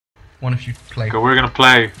one of you play. Okay, we're gonna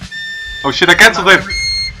play. Oh shit, I cancelled it!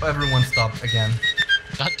 Everyone stop again.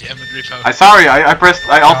 God damn it, Repo.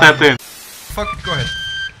 I alt-tapped in. Fuck it, go ahead.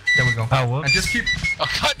 There we go. Oh, whoops. And just keep... Oh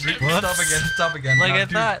god damn it. Stop again.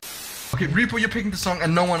 Like Now I thought. Okay, Repo, you're picking the song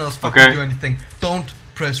and no one else fucking do anything. Don't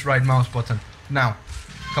press right mouse button. Now.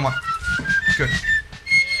 Come on. Good.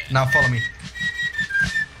 Now follow me.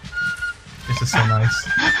 This is so nice.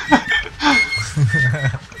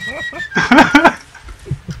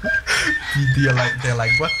 They're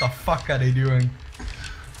like, what the fuck are they doing?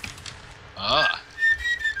 Ah.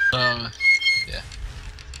 Yeah.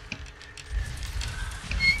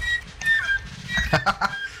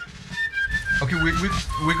 Okay,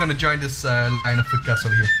 we're gonna join this line of foot guys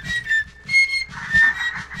over here.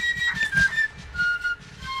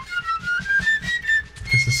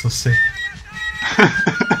 This is so sick.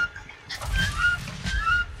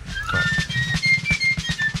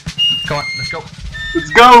 Come on, let's go. Let's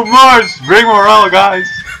go, Mars! Bring morale, guys!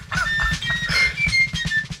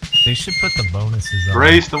 They should put the bonuses on.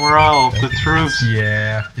 Raise the morale of the troops.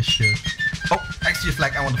 Yeah, they should. Oh, actually a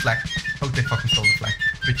flag, I want the flag. Oh, they fucking stole the flag.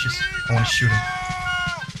 Bitches, I wanna shoot him.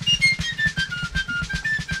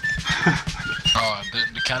 Oh,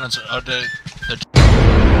 the cannons are the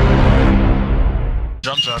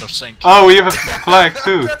drums are out of sync. Oh, we have a flag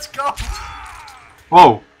too. Let's go!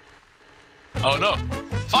 Whoa. Oh no!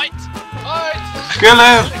 Fight! Fight! Kill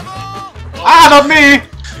him! Ah, not me!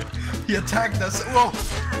 He attacked us. Whoa!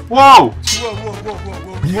 Whoa! Whoa, whoa, whoa,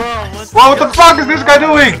 whoa, whoa. Whoa, What the fuck is this guy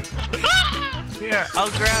doing? Here, I'll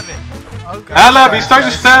grab it. Alab, he's starting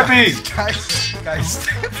to stab me! Guys.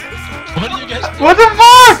 What are you guys doing? What the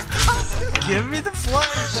fuck? Give me the flag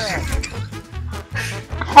back.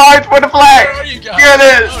 Fight for the flag! Where are you guys? Get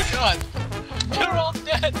it! Oh god! You're all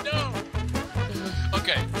dead, no!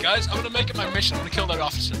 Okay, guys, I'm gonna make it my mission. I'm gonna kill that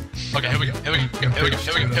officer. Okay, here we go, here we go, here we go,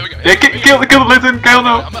 here we go, here we go. Yeah, kill the Linton, kill him!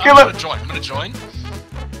 I'm Kill gonna him! join, I'm gonna join.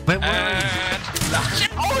 Wait, where are you?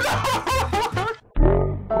 And...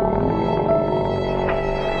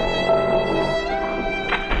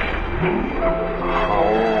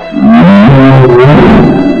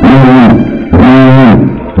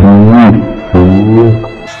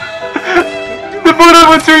 The bullet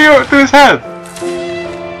went to his head!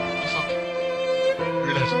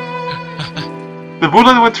 The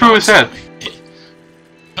bullet went through his head.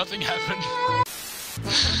 Nothing happened.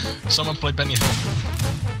 Someone played Benny Hill.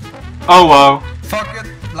 Oh wow. Fuck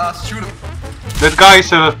it, last shoot him. That guy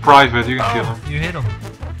is a private, you can kill him. You hit him.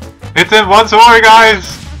 Hit him once more,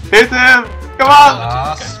 guys! Hit him! Come on!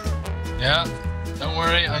 Last. Yeah, don't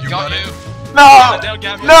worry, I You got got you. No! They'll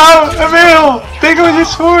get me. No! Emil! Take him with his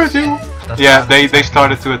sword, you! Yeah, they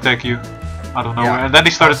started to attack you. I don't know where. And then they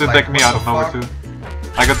started to attack me out of nowhere too.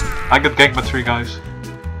 I got ganked by 3 guys.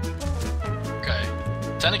 Okay.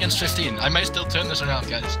 10 against 15. I may still turn this around,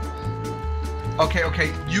 guys.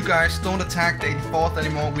 Okay, you guys don't attack the 84th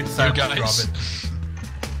anymore. We decided to drop it.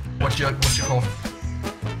 What's your call?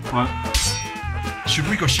 What? Should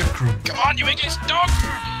we go ship crew? Come on, you English dog!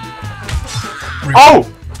 Repo.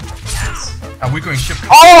 Oh! Are we going ship crew?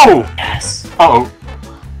 Oh! Yes. Uh oh.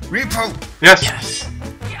 Repo! Yes. Yes.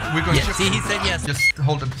 We're going Yes. ship See, crew. he said yes. Just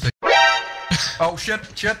hold the position. Oh shit,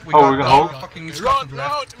 we Oh, we're gonna got hold? fucking Run, Scotland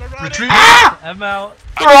left. out, we're running. Retreat! Ah! I'm out.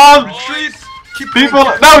 Run! Retreat! Keep People!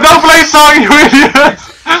 going, No, don't play song, you idiot!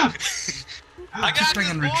 I keep got playing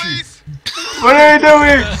this, and retreat. boys! What are you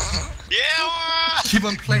doing? Yeah! Keep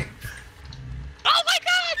on playing. Oh my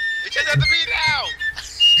god! It just have to be now!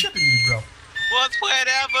 Shitting me, bro. Once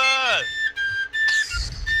whenever!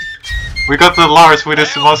 We got the Lars with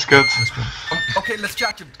his musket. Let's go. Okay, let's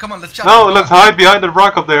chat it. Come on, let's chat No, it. let's hide behind the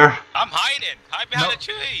rock up there. I'm hiding! Hide behind No, the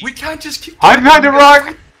tree! we can't just keep Hide behind the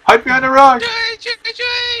rock! Hide behind the rock!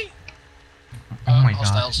 Tree! Oh my god,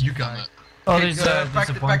 Hostiles. you guys. Oh, Okay, there's back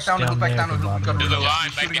a down bunch the hill, down back there. down the at the hill. We bottom. gotta To the reload. line,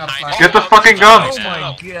 We're back shooting out behind. flags. Get the fucking guns! Oh my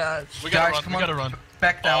god. We Guys, gotta run, come we on. gotta run.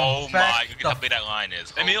 Back down. Oh back my, look at how the- big that line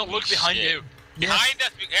is. Emil, Holy look behind shit. you. Yes. Behind us!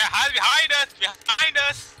 Yeah, hide behind us! Behind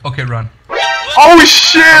us! Okay, run. Oh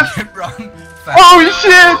shit! Run. Fast. Oh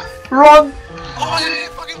shit! Run! Oh, I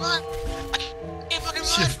didn't fucking run! I can't fucking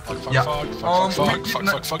Shit. run! Yeah.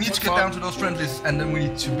 Fuck, we need to get fuck. down to those friendlies, and then we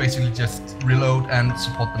need to basically just reload and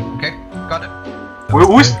support them. Okay? Got it.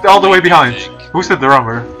 Who's all the way behind? Who's the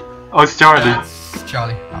drummer? Oh, it's Charlie. That's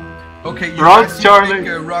Charlie. Okay, you Run, guys see Charlie. the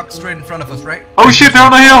big rock straight in front of us, right? Oh shit, they're on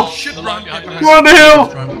the hill! Shit, Run run. behind get us. behind We're on the hill!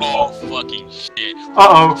 us, run. Oh, fucking shit. Uh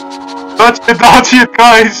oh. Dodge it,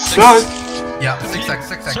 guys! Dodge! Yeah, zigzag.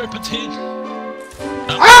 Serpentine!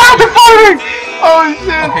 Ah, they're fighting! Oh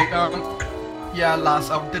shit! Okay, yeah, Lars,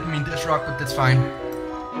 I didn't mean this rock, but that's fine.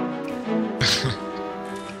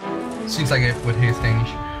 Seems like it with his Danish.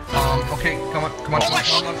 Okay, come on. Oh my Come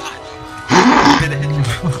on. god! Did it hit you?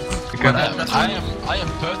 I am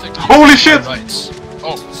perfectly. Holy shit! Right.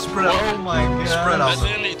 Oh, Spread out. Oh my god. Spread out. that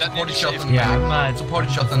nearly Party saved shot me. Yeah, I'm not. It's a party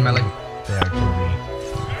shot and melee. There to me.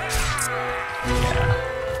 Yeah.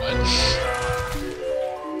 What?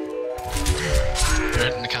 You're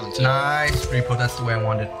hitting the cannon too. Nice, Repo, that's the way I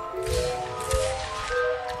want it.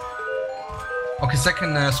 Okay,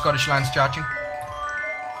 second Scottish Lions charging.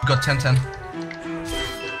 We got 10-10.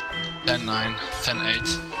 10-9,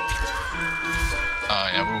 10-8. Oh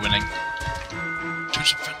yeah, we're winning. Do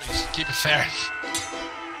some friendlies, keep it fair.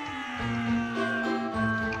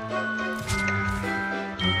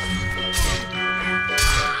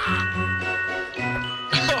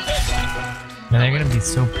 Man, they're gonna be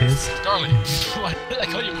so pissed. Darling, why did I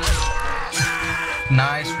call you Mark?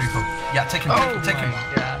 Nice, Repo. Yeah, take him, Repo, take him.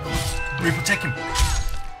 God. Repo, take him.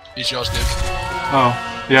 He's yours, dude. Oh,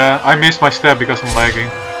 yeah, I missed my step because I'm lagging.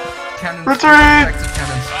 Cannons. Retreat! Back to the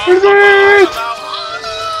cannons. Retreat!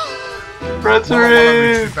 Retreat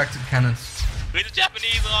Retreat! back to the cannons. With the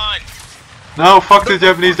Japanese line. No, fuck the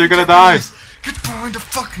Japanese, they're gonna die. Get behind the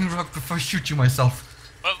fucking rock before I shoot you myself.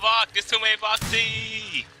 But fuck, there's too many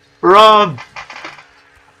boxy. Run!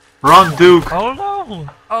 Run, Duke! Oh no!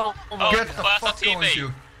 Oh, Oh, Get the well, fuck that's our going, teammate.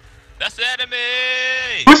 Duke. That's the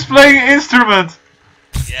enemy. Who's playing an instrument?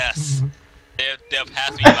 Yes. They'll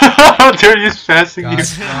pass me by. They're just passing you.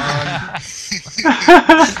 Guys, run.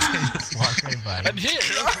 Just walk right by. And here,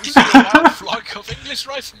 we see a wild flock of English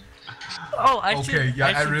riflemen. Oh, I should. Okay, yeah,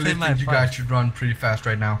 I should really play my think you part. guys should run pretty fast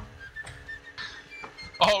right now.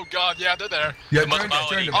 Oh god, yeah, they're there. Yeah, Come on, join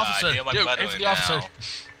Molly, them. guy, Officer, hear my Duke, brother aim for the now. officer.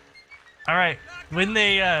 All right, when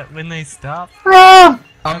they stop, Run!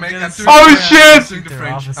 I'm gonna doing shoot Oh, the shit! French. I'm doing the Their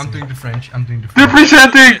French. officer. I'm doing the French. I'm doing the They're French.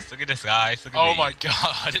 presenting! Look at this guy. Look at Oh me. my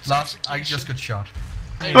god, it's Last, I just got shot.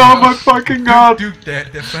 Hey, Oh my fucking god! Dude, they're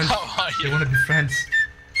friends. How are They you? wanna be friends.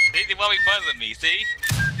 They want me fun with me, see?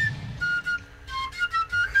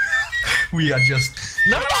 We are just.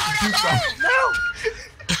 no, Dude, run. no,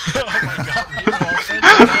 Oh my god,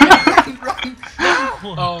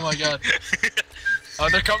 oh my god. Oh,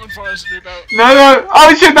 they're coming for us, Rebo. No, no!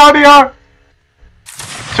 Oh shit, now they are!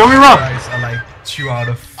 Show me run! Guys are like 2 out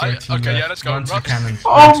of 13. Okay, yeah, left. let's go. Run to Run. cannons.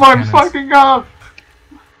 Oh Run to my cannons. fucking god!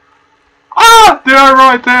 Ah! They are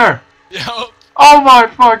right there! Yo, Oh my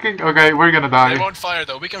fucking... Okay, we're gonna they die. won't fire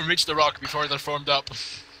though. We can reach the rock before they're formed up.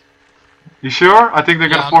 You sure? I think they're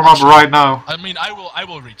Yeah, gonna I'm form not up sure. right now. I mean, I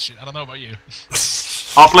will reach it. I don't know about you.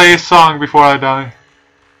 I'll play a song before I die.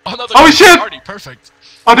 Oh no, Oh, they're shit! Party. Perfect.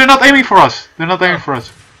 Oh, they're not aiming for us! They're not aiming for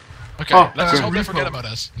us. Okay, Oh, let's just okay. hope they Repo. forget about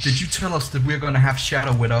us. Did you tell us that we're gonna have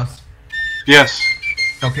Shadow with us? Yes.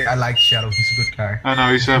 Okay, I like Shadow. He's a good guy. I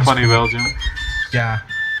know, he's a funny Belgian. Yeah,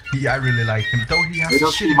 I really like him. Though he has They a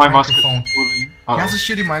don't see shitty my musket. microphone. He has a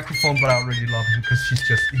shitty microphone, but I already love him because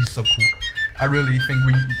he's so cool. I really think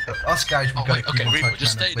us guys, we Oh gotta wait, keep okay, on Rebo, touch,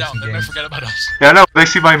 just man, stay and play down. some They're gonna games. forget about us. Yeah, no, they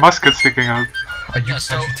see my musket sticking out. Are you Yeah,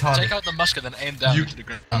 so retarded? take out the musket and aim down You- into the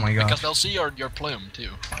ground. Oh my god. Because they'll see your plume too.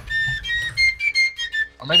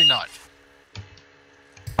 Or maybe not.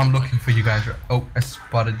 I'm looking for you guys. Oh, I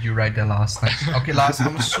spotted you right there last night. Okay, last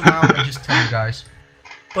I'm now I just tell you guys.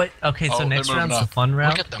 But okay, so Oh, next they're moving round's the up. fun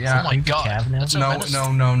round. Look at them. Yeah, Oh my I think the god. Cav now. That's so No,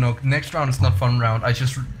 menacing. no. Next round is not fun round. I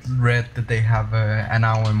just read that they have an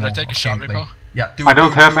hour more. Can I take a of shot, gameplay. Rico? Yeah, do I it, don't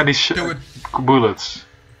do have it, any do it bullets.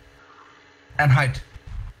 and hide.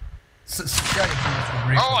 Share your bullets with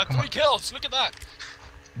Rico. Oh, Come 3 on. kills. Look at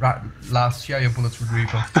that. Last, share your bullets with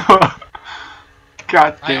Rico.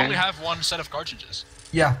 God I only damn. have 1 set of cartridges.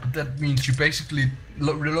 Yeah, but that means you basically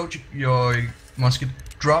reload your musket,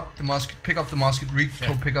 drop the musket, pick up the musket,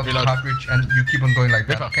 Rico, pick up reload. the cartridge, and you keep on going like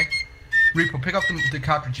that. Rico. Okay. Rico, pick up the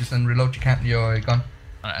cartridges and reload your gun.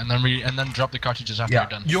 Alright, and then drop the cartridges after Yeah, you're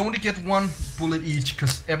done. you only get 1 bullet each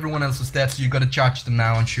because everyone else is dead, so you gotta charge them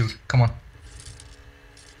now and shoot. Come on.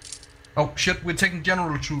 Oh shit, we're taking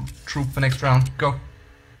general troop for next round. Go.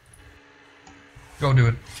 Go do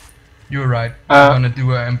it. You were right. I'm gonna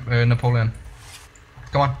do a Napoleon.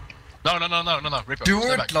 Come on. No, Rico, Do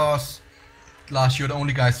stay it, back. Lars. Lars, you're the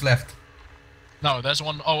only guys left. No, there's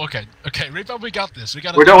one. Oh, okay. Okay, Rico, we got this. We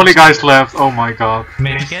got We're the only guys left. Oh my god.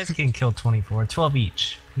 Man, you guys can kill 24, 12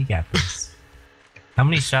 each. You got this. How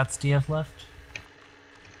many shots do you have left?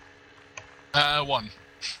 1.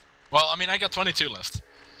 Well, I mean, I got 22 left.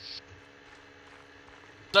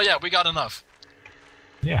 So yeah, we got enough.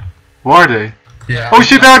 Yeah. Who are they? Yeah. Oh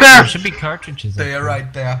shit, they're there! There should be cartridges. They up are there.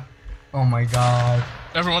 right there. Oh my god.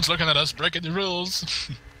 Everyone's looking at us, breaking the rules.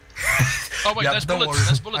 Oh wait, Yeah, there's don't bullets. worry.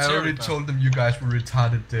 There's bullets I here. already Rico. told them you guys were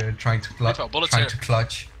retarded trying to Rico, bullets trying here. to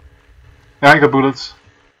clutch. Yeah, I got bullets.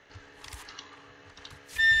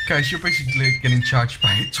 Guys, you're basically getting charged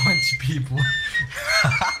by 20 people.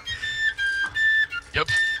 Yep.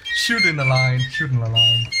 Shoot in the line, shoot in the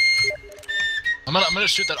line. I'm gonna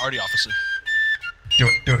shoot that arty officer. Do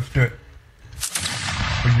it, do it, do it.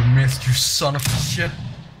 Oh, you missed, you son of a shit.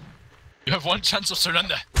 You have one chance of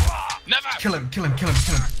surrender. Never! Kill him, kill him, kill him,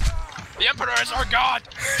 kill him. The Emperor is our god!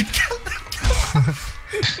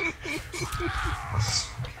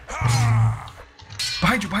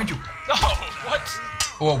 Behind you, behind you. No! What?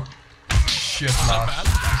 Oh. Shit, Is that Lars.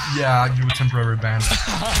 bad? Yeah, you were temporary banned.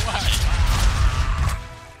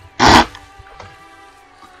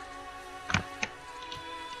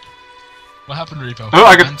 What happened, Repo? Oh,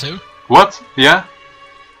 I got- Banned too? What? Yeah?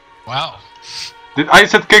 Wow. Did I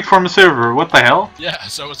said kicked from the server? What the hell? Yeah,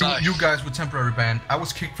 so was I. You guys were temporary banned. I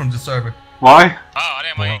was kicked from the server. Why? Oh, I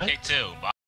didn't want to get kicked too. But